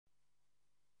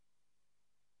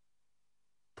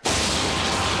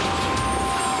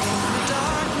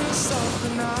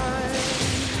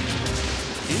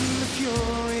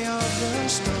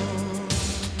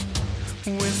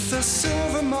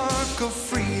spark of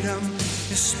freedom,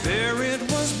 his spirit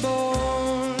was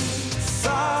born.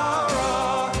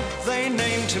 Thowra, they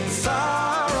named him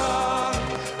Thowra,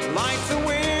 like the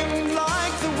wind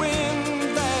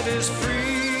that is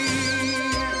free.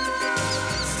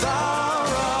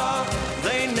 Thowra,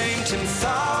 they named him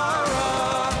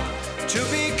Thowra, to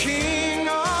be king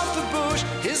of the bush,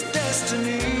 his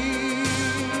destiny.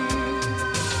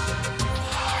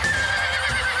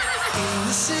 In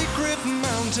the secret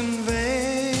mountain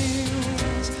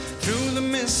vales, through the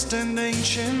mist and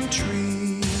ancient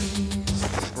trees,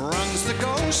 runs the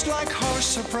ghost like horse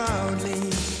so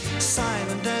proudly,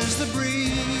 silent as the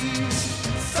breeze.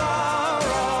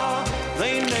 Thowra,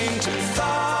 they named him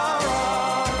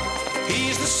Thowra,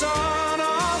 he's the son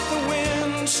of the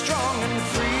wind, strong and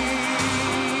free.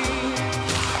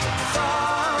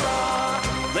 Thowra,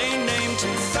 they named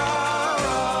him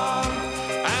Thowra,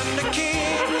 and a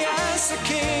king, yes, a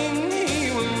king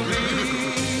he will be.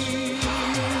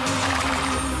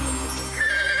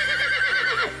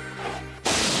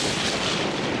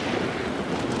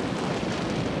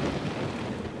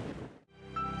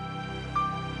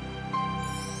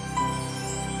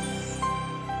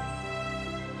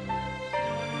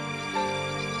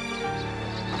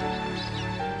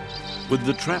 With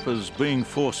the trappers being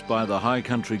forced by the high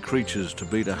country creatures to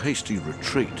beat a hasty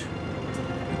retreat,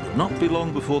 it would not be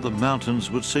long before the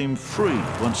mountains would seem free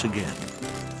once again.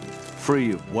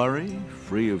 Free of worry,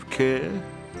 free of care,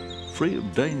 free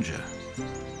of danger.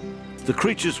 The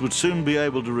creatures would soon be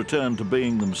able to return to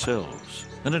being themselves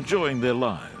and enjoying their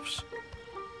lives,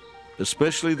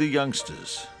 especially the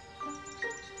youngsters.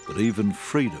 But even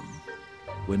freedom,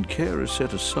 when care is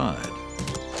set aside,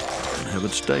 can have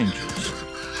its dangers.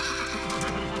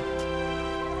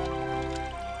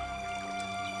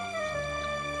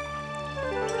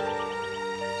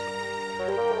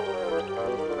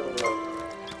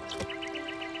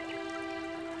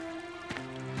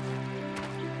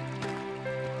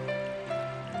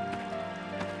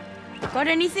 Got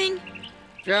anything?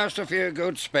 Just a few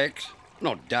good specs.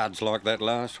 Not duds like that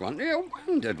last one. I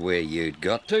wondered where you'd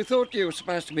got to. Thought you were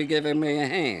supposed to be giving me a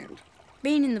hand.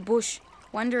 Been in the bush,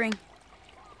 wondering.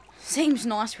 Seems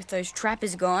nice with those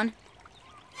trappers gone.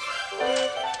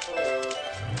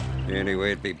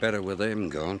 Anyway, it'd be better with them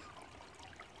gone.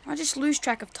 I just lose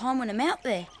track of time when I'm out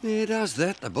there. Yeah, does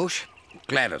that, the bush.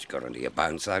 Glad it's got into your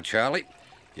bones, though, Charlie.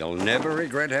 You'll never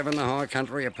regret having the high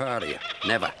country a part of you.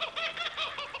 Never.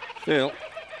 Still,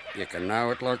 you can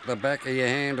know it like the back of your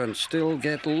hand and still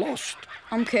get lost.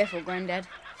 I'm careful, Grandad.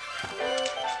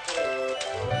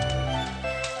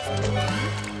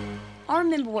 I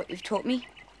remember what you've taught me.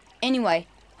 Anyway,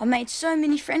 I made so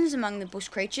many friends among the bush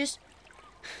creatures.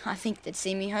 I think they'd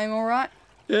see me home all right.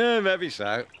 Yeah, maybe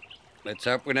so. Let's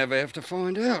hope we never have to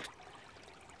find out.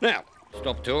 Now,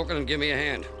 stop talking and give me a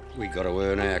hand. We got to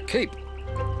earn our keep.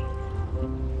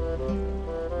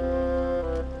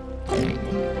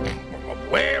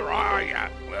 Where are you?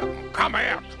 Well, come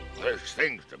out. There's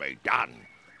things to be done.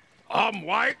 I'm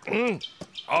waiting.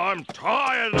 I'm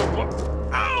tired of what...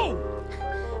 Oh!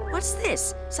 What's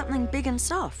this? Something big and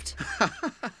soft.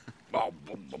 Oh,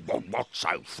 what's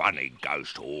so funny,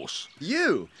 ghost horse?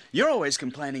 You're always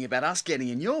complaining about us getting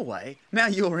in your way. Now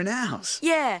you're in ours.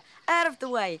 Yeah, out of the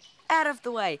way. Out of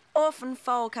the way. Orphan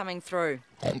foal coming through.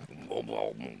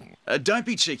 Don't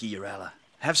be cheeky, Urella.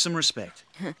 Have some respect.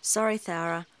 Sorry,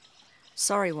 Thowra.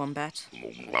 Sorry, Wombat.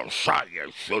 Well, so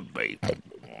you should be.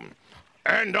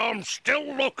 And I'm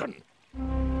still looking.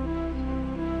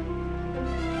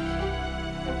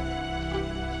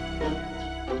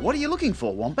 What are you looking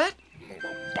for, Wombat?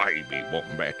 Baby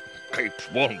Wombat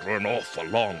keeps wandering off for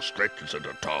long stretches at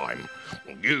a time.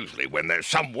 Usually when there's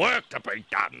some work to be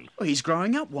done. Well, he's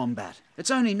growing up, Wombat. It's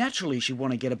only natural he should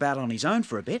want to get about on his own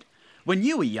for a bit. When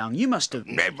you were young, you must have...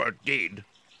 Never did.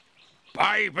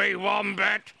 Baby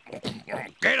Wombat,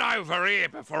 get over here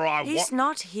before I... He's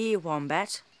not here,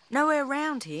 Wombat. Nowhere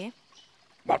round here.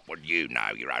 What would you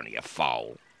know? You're only a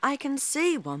foal. I can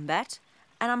see Wombat,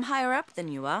 and I'm higher up than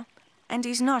you are, and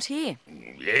he's not here.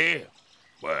 Yeah?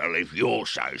 Well, if you're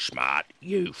so smart,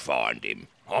 you find him.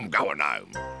 I'm going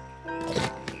home.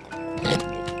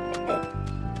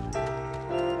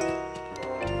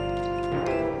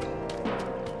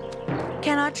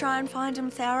 Can I try and find him,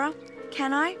 Thowra?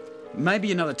 Can I?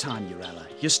 Maybe another time, Urella.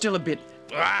 You're still a bit...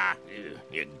 Ah,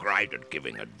 you're great at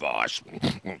giving advice.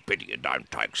 Pity you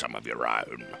don't take some of your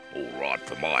own. All right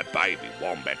for my baby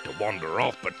Wombat to wander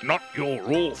off, but not your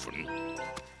orphan.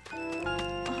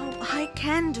 Oh, I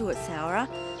can do it, Thowra.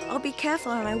 I'll be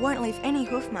careful and I won't leave any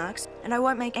hoof marks, and I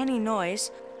won't make any noise.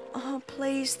 Oh,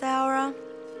 please, Thowra.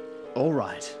 All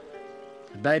right.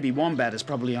 The baby Wombat is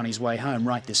probably on his way home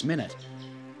right this minute.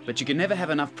 But you can never have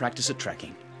enough practice at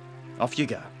tracking. Off you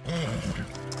go.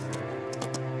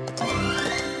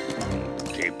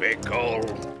 Typical,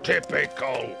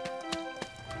 typical.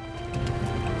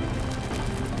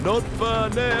 Not far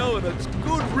now, and it's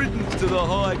good riddance to the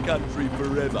high country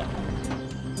forever.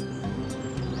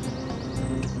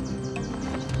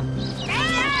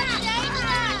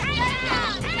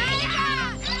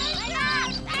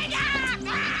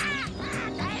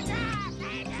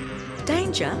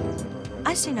 Danger?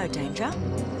 I see no danger.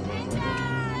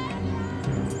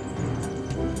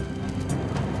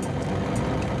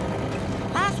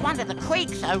 Last one to the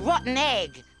creek's a rotten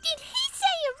egg. Did he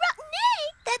say a rotten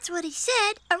egg? That's what he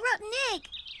said, a rotten egg.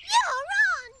 You're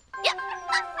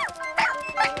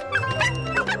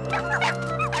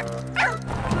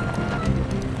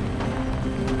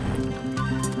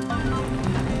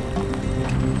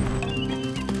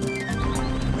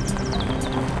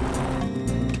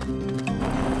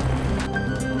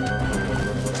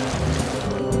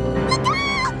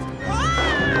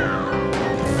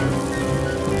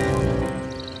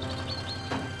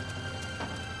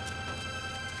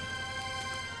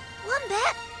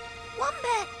Wombat!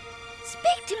 Wombat!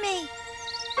 Speak to me!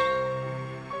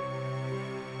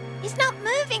 He's not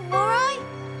moving, Morai.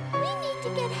 We need to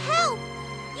get help.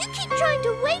 You keep trying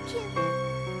to wake him.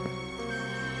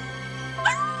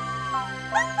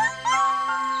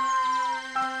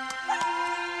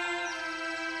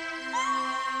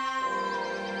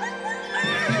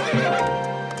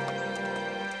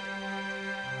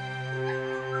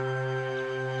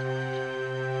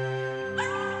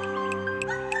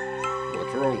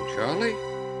 What's wrong, Charlie?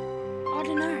 I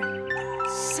don't know.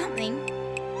 Something.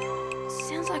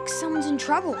 Sounds like someone's in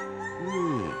trouble. I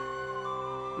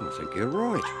think you're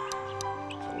right.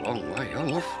 It's a long way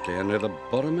off, down near the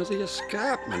bottom of the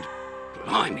escarpment.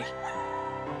 Blimey!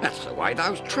 That's the way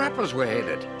those trappers were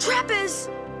headed. Trappers!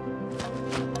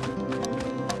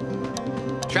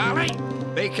 Charlie,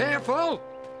 be careful!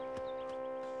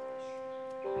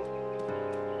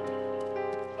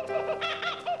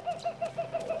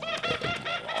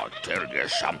 I'll tell you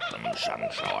something,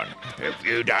 sunshine. If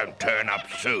you don't turn up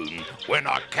soon, when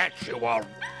I catch you, I'll...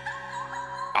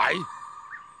 Eh?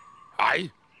 Eh?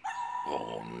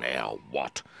 Oh, now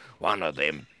what? One of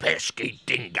them pesky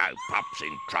dingo pups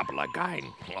in trouble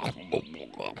again.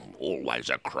 Always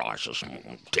a crisis.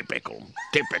 Typical,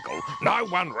 typical. No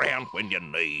one round when you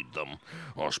need them.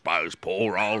 I suppose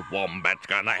poor old Wombat's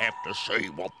gonna have to see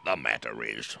what the matter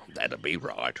is. That'd be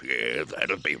right, yeah,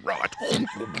 that'd be right.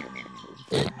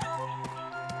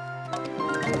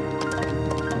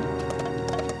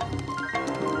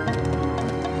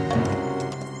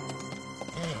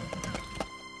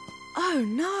 Oh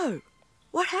no!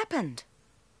 What happened?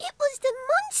 It was the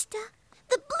monster.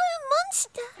 The blue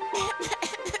monster.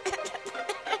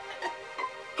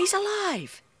 He's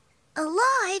alive!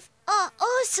 Alive? Oh,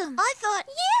 awesome. I thought,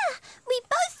 yeah, we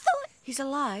both thought... He's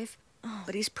alive,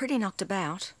 but he's pretty knocked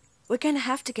about. We're going to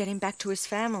have to get him back to his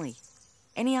family.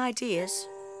 Any ideas?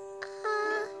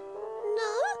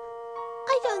 No,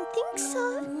 I don't think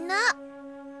so.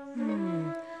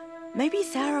 No. Maybe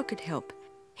Thowra could help.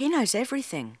 He knows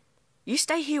everything. You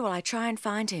stay here while I try and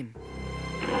find him.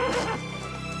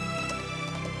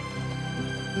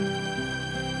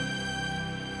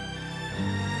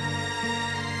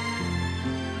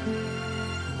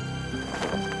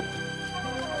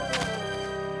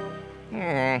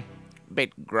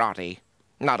 Bit grotty.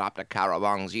 Not up to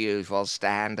Currawong's usual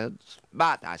standards.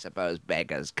 But I suppose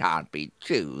beggars can't be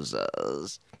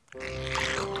choosers.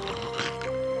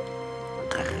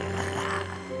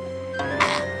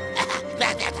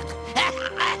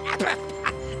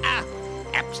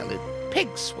 Absolute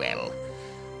pig swell.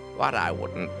 What I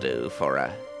wouldn't do for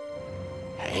a...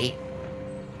 Hey?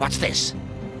 What's this?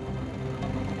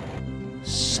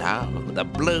 So, the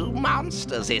blue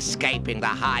monster's escaping the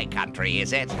high country,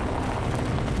 is it?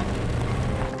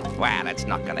 Well, it's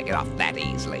not going to get off that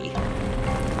easily.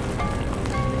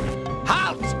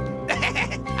 Halt!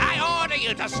 I order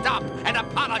you to stop and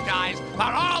apologize for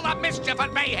all the mischief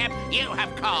and mayhem you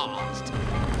have caused.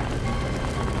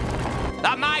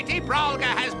 The mighty Brolga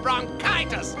has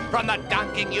bronchitis from the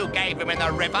dunking you gave him in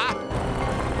the river.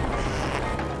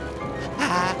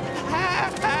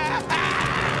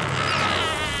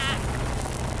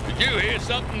 Did you hear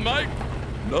something, mate?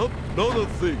 Nope, not a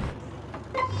thing.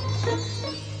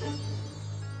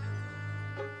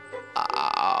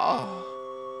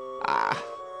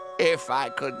 If I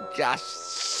could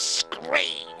just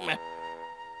scream.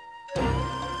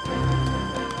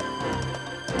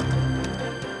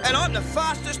 And I'm the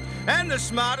fastest and the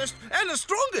smartest and the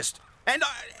strongest. And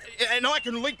and I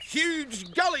can leap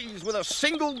huge gullies with a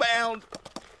single bound.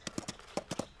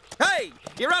 Hey,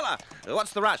 Urella,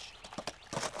 what's the rush?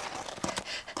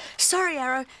 Sorry,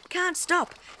 Arrow. Can't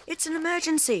stop. It's an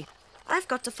emergency. I've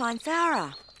got to find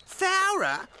Thowra.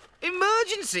 Thowra?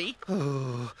 Emergency?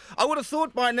 Oh, I would have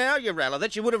thought by now, Urella,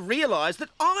 that you would have realised that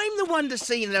I'm the one to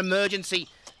see in an emergency.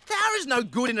 Thowra's no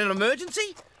good in an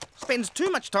emergency. Spends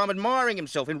too much time admiring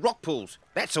himself in rock pools,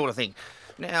 that sort of thing.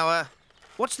 Now,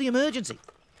 what's the emergency?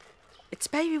 It's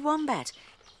baby Wombat.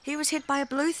 He was hit by a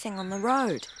blue thing on the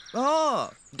road.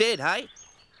 Oh, dead, hey?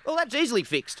 Well, that's easily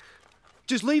fixed.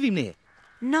 Just leave him there.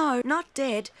 No, not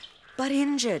dead, but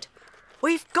injured.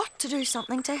 We've got to do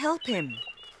something to help him.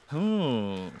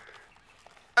 And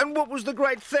what was the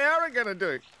great Thowra going to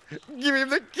do? Give him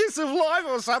the kiss of life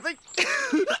or something?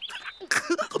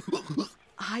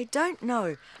 I don't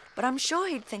know, but I'm sure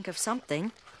he'd think of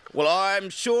something. Well, I'm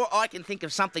sure I can think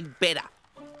of something better.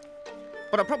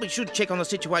 But I probably should check on the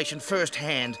situation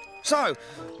firsthand. So,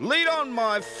 lead on,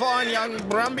 my fine young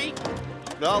Brumby.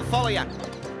 I'll follow you.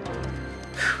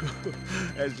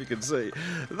 As you can see,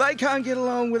 they can't get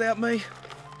along without me.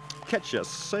 Catch you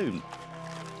soon.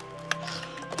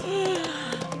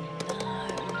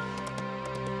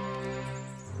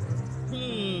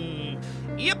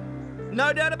 Yep,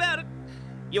 no doubt about it.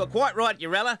 You were quite right,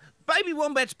 Urella. Baby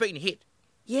Wombat's been hit.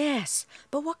 Yes,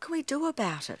 but what can we do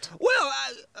about it? Well,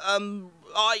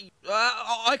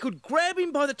 I could grab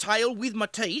him by the tail with my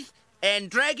teeth and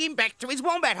drag him back to his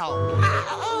wombat hole.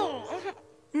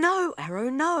 No, Arrow,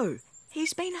 no.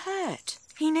 He's been hurt.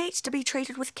 He needs to be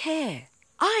treated with care.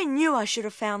 I knew I should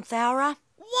have found Thowra.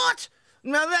 What?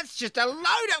 No, that's just a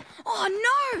load of... Oh,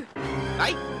 no!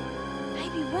 Hey?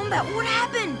 Baby Wombat, what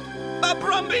happened? A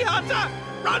Brumby hunter!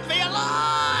 Run for your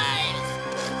lives!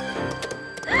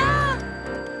 Ah!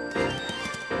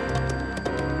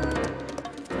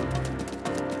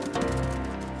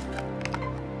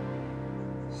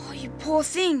 Oh, you poor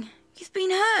thing. You've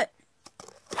been hurt.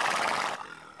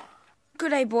 Good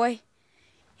day, boy.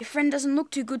 Your friend doesn't look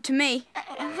too good to me.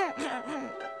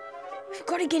 We've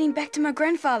got to get him back to my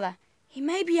grandfather. He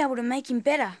may be able to make him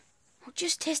better. I'll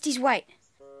just test his weight.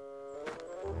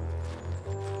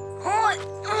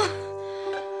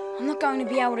 I'm not going to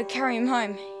be able to carry him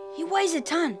home. He weighs a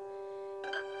ton.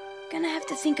 Gonna have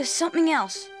to think of something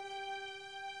else.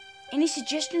 Any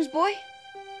suggestions, boy?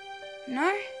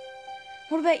 No?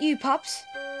 What about you, pups?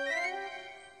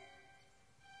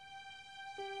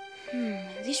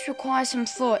 This requires some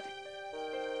thought.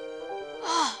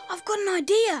 Oh, I've got an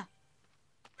idea.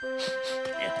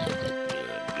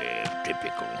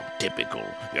 Typical.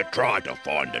 You try to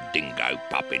find a dingo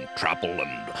pup in trouble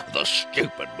and the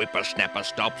stupid whippersnapper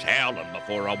stops howling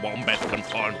before a wombat can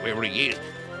find where he is.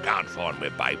 Can't find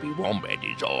where baby Wombat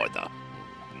is either.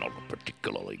 Not a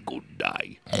particularly good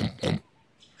day.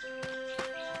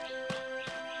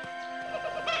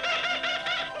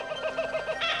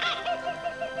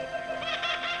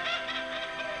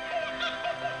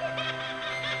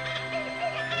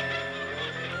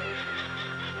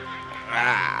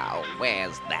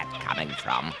 Where's that coming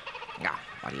from? Oh,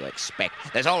 what do you expect?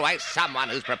 There's always someone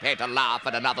who's prepared to laugh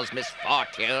at another's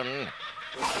misfortune.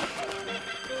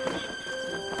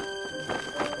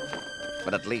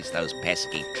 But at least those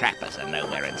pesky trappers are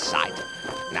nowhere in sight.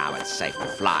 Now it's safe to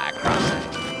fly across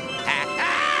it.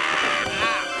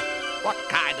 What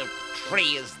kind of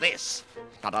tree is this?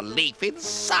 Not a leaf in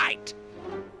sight.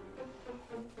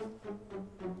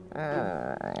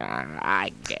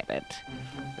 I get it.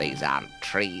 These aren't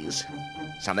trees.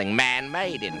 Something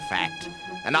man-made, in fact.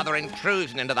 Another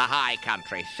intrusion into the high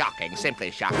country. Shocking,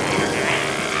 simply shocking.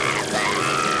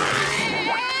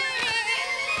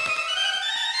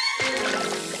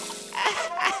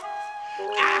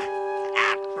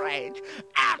 Outrage!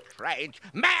 Outrage!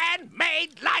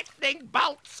 Man-made lightning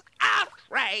bolts!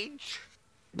 Outrage!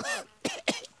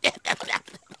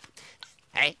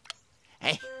 Hey?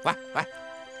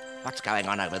 What's going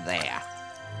on over there?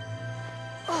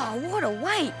 Oh, what a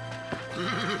weight.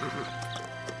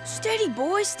 Steady,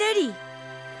 boy, steady.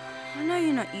 I know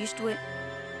you're not used to it,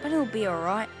 but it'll be all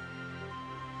right.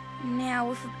 Now,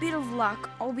 with a bit of luck,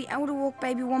 I'll be able to walk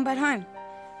baby Wombat home.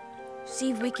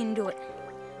 See if we can do it.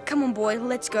 Come on, boy,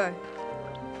 let's go.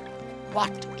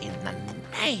 What in the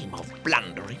name of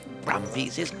blundering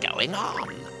Brumbies is going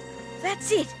on?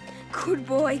 That's it. Good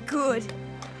boy, good.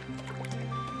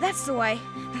 That's the way.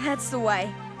 That's the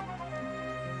way.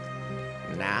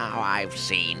 Now I've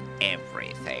seen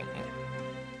everything.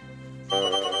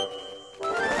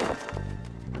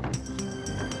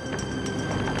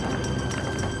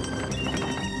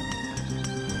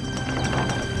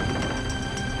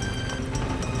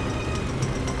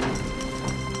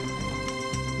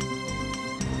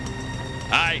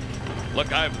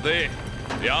 Look over there.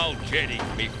 The old jetty,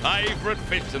 me favourite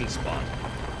fishing spot.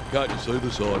 Can't you see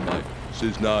the sign, mate?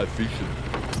 Says no fishing.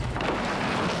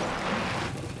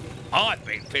 I've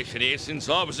been fishing here since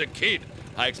I was a kid.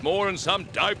 Takes more than some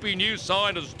dopey new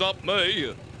sign to stop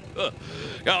me. Go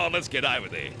on, let's get over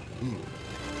there.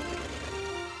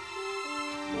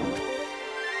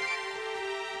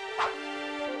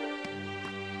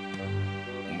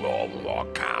 Oh, I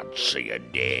can't see a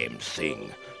damn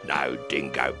thing. No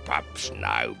dingo pups,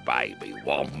 no baby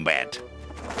wombat.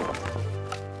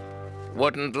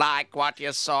 Wouldn't like what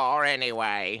you saw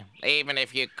anyway, even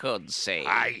if you could see.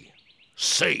 Hey,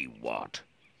 see what?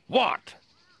 What?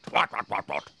 What?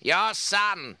 Your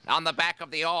son on the back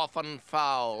of the orphan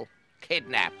foal,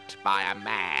 kidnapped by a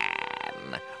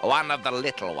man, one of the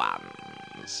little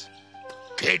ones.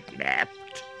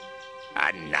 Kidnapped?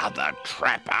 Another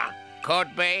trapper?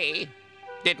 Could be.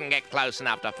 Didn't get close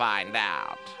enough to find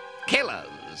out.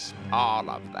 Killers, all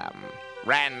of them.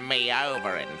 Ran me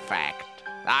over, in fact.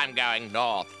 I'm going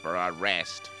north for a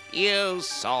rest. You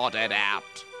sort it out.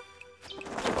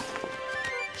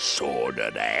 Sort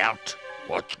it out?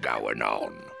 What's going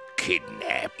on?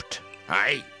 Kidnapped?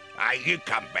 Hey, you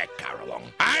come back,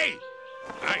 Carolong. Hey,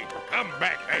 come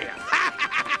back here.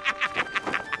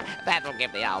 That'll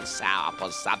give the old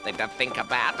sourpuss something to think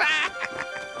about.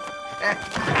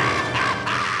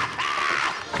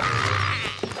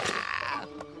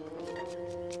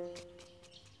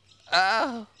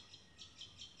 Oh.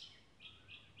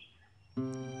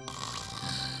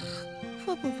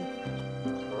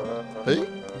 Hey?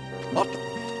 What?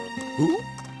 Who?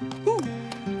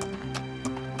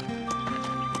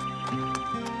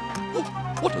 Oh,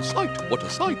 what a sight, what a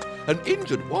sight! An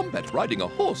injured wombat riding a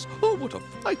horse. Oh, what a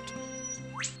fright!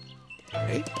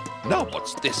 Hey, now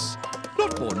what's this?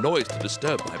 Not more noise to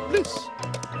disturb my bliss.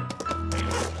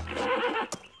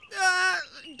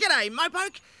 G'day,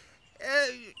 Mopoke.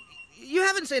 You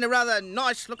haven't seen a rather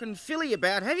nice-looking filly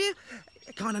about, have you?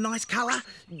 Kind of nice colour,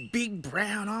 big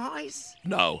brown eyes.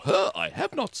 Now, her I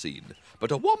have not seen,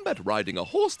 but a wombat riding a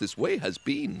horse this way has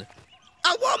been.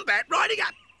 A wombat riding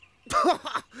a...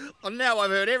 Well, now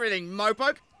I've heard everything,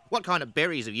 Mopoke. What kind of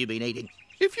berries have you been eating?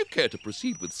 If you care to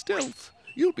proceed with stealth,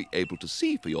 you'll be able to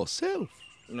see for yourself.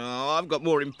 No, I've got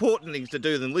more important things to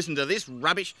do than listen to this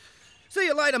rubbish. See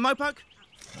you later, Mopoke.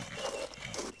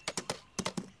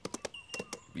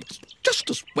 It's just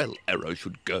as well Arrow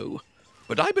should go.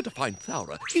 But I better find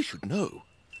Thowra. He should know.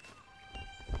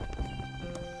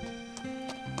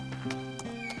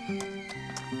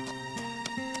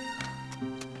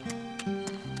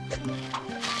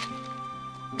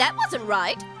 That wasn't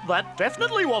right. That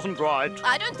definitely wasn't right.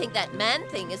 I don't think that man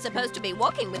thing is supposed to be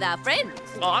walking with our friends.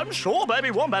 I'm sure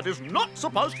Baby Wombat is not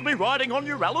supposed to be riding on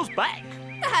Urella's back.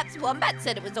 Perhaps Wombat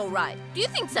said it was all right. Do you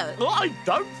think so? I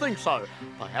don't think so.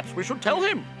 Perhaps we should tell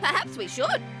him. Perhaps we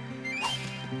should.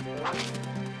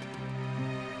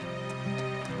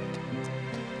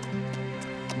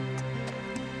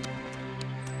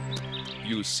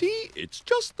 You see, it's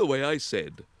just the way I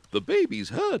said. The baby's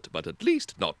hurt, but at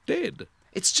least not dead.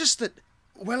 It's just that...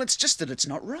 Well, it's just that it's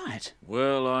not right.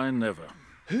 Well, I never.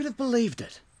 Who'd have believed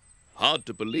it? Hard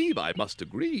to believe, I must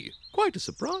agree. Quite a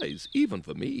surprise, even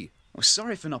for me. Well,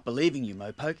 sorry for not believing you,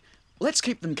 Mopoke. Let's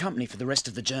keep them company for the rest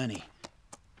of the journey.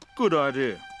 Good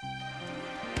idea.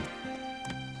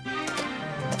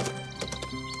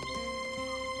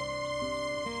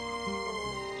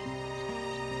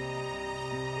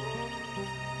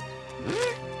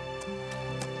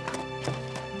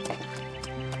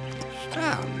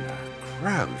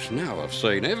 Crows, now I've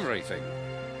seen everything.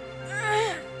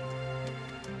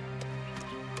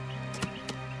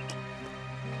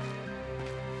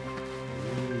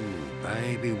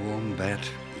 Baby wombat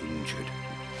injured.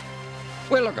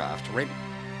 We'll look after him.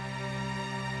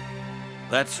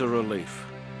 That's a relief.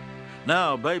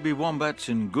 Now, Baby Wombat's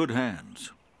in good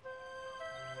hands.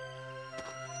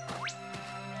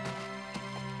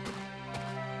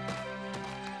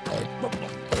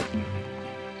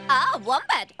 Ah,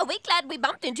 Wombat, are we glad we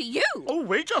bumped into you? Oh,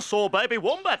 we just saw Baby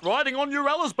Wombat riding on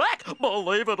Urella's back,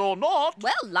 believe it or not.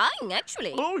 Well, lying,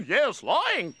 actually. Oh, yes,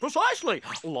 lying, precisely.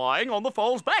 Lying on the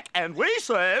foal's back, and we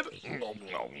said...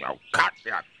 No, cut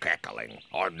your cackling.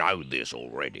 I know this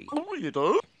already. Oh, you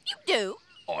do? You do?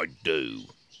 I do.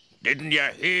 Didn't you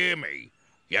hear me?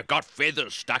 You got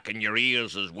feathers stuck in your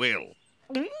ears as well.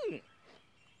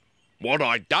 What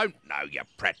I don't know, you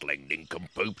prattling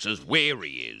nincompoops, is where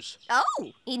he is.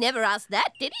 Oh, he never asked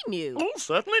that, did he, Mew? Oh,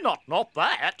 certainly not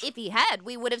that. If he had,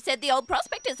 we would have said the old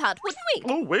prospector's hut, wouldn't we?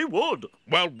 Oh, we would.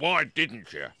 Well, why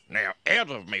didn't you? Now, out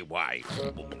of me way.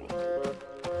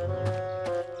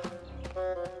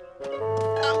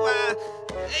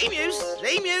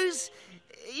 Emus.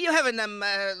 You haven't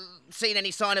seen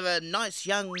any sign of a nice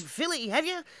young filly, have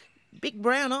you? Big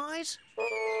brown eyes.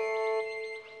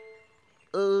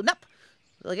 Nope.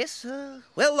 I guess.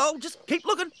 Well, I'll just keep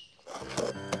looking.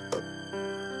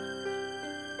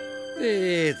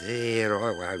 There,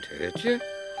 I won't hurt you.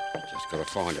 Just got to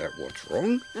find out what's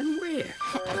wrong and where.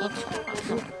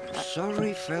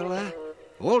 Sorry, fella.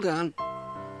 All done.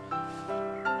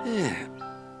 Yeah.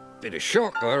 Bit of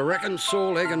shock, I reckon.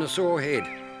 Sore leg and a sore head.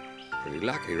 Pretty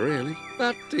lucky, really.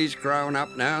 But he's growing up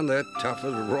now and they're tough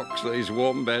as rocks, these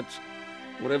wombats.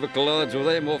 Whatever collides with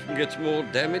them often gets more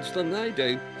damage than they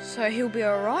do. So he'll be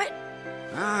all right?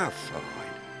 Ah, fine.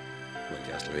 We'll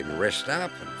just let him rest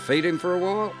up and feed him for a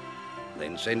while,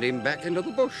 then send him back into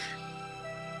the bush.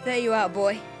 There you are,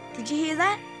 boy. Did you hear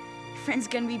that? Your friend's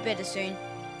gonna be better soon.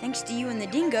 Thanks to you and the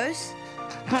dingoes.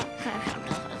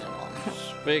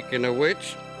 Speaking of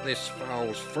which, this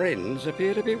foal's friends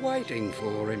appear to be waiting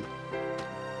for him.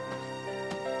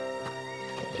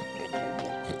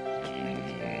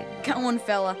 Come on,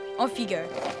 fella. Off you go.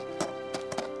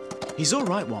 He's all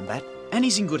right, Wombat, and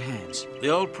he's in good hands. The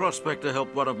old prospector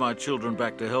helped one of my children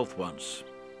back to health once.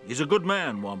 He's a good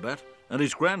man, Wombat, and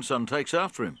his grandson takes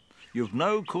after him. You've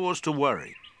no cause to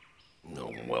worry.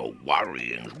 Oh, well,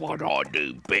 worrying's what I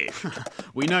do best.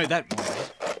 We know that,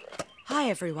 Wombat. Hi,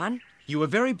 everyone. You were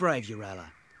very brave,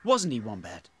 Urella. Wasn't he,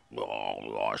 Wombat?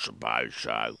 Oh, I suppose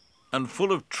so. And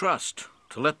full of trust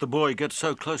to let the boy get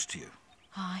so close to you.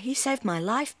 Oh, he saved my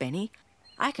life, Benny.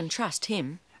 I can trust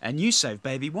him. And you saved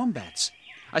baby wombats.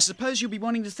 I suppose you'll be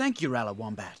wanting to thank Urella,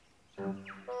 Wombat.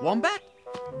 Wombat?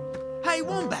 Hey,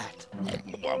 Wombat!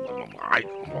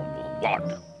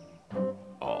 What?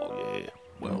 Oh, yeah.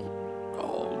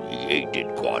 Well, he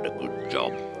did quite a good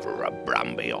job for a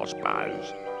Brumby, I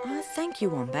suppose. Oh, thank you,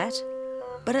 Wombat.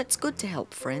 But it's good to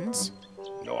help friends.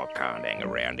 No, I can't hang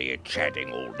around here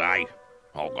chatting all day.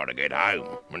 I've got to get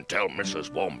home and tell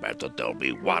Mrs. Wombat that there'll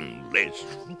be one less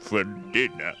for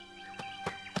dinner.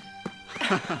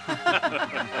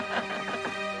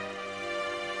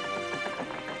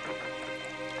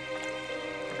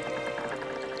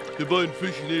 You've been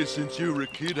fishing here since you were a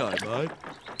kid, eh, mate?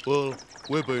 Well,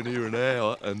 we've been here an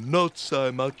hour and not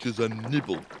so much as a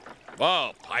nibble.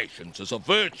 Oh, patience is a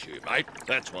virtue, mate.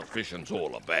 That's what fishing's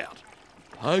all about.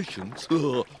 Patience?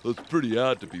 Oh, it's pretty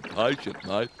hard to be patient,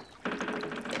 mate.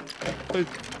 Hey,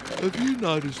 have you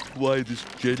noticed the way this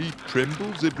jetty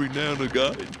trembles every now and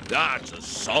again? That's as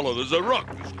solid as a rock,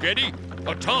 this jetty.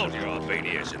 I told you I've been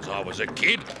here since I was a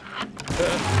kid.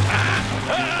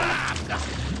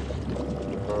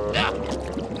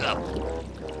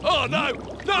 Oh, no!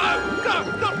 No!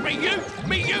 No! Not me ute!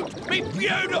 Me ute! Me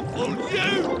beautiful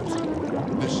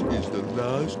ute! This is the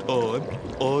last time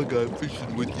I go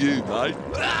fishing with you, mate.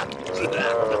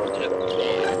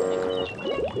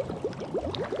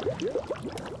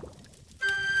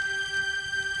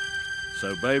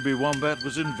 So baby Wombat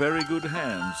was in very good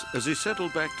hands as he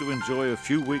settled back to enjoy a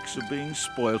few weeks of being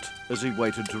spoilt as he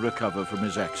waited to recover from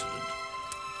his accident.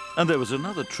 And there was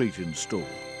another treat in store,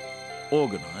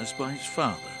 organised by his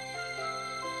father.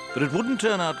 But it wouldn't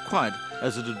turn out quite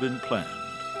as it had been planned.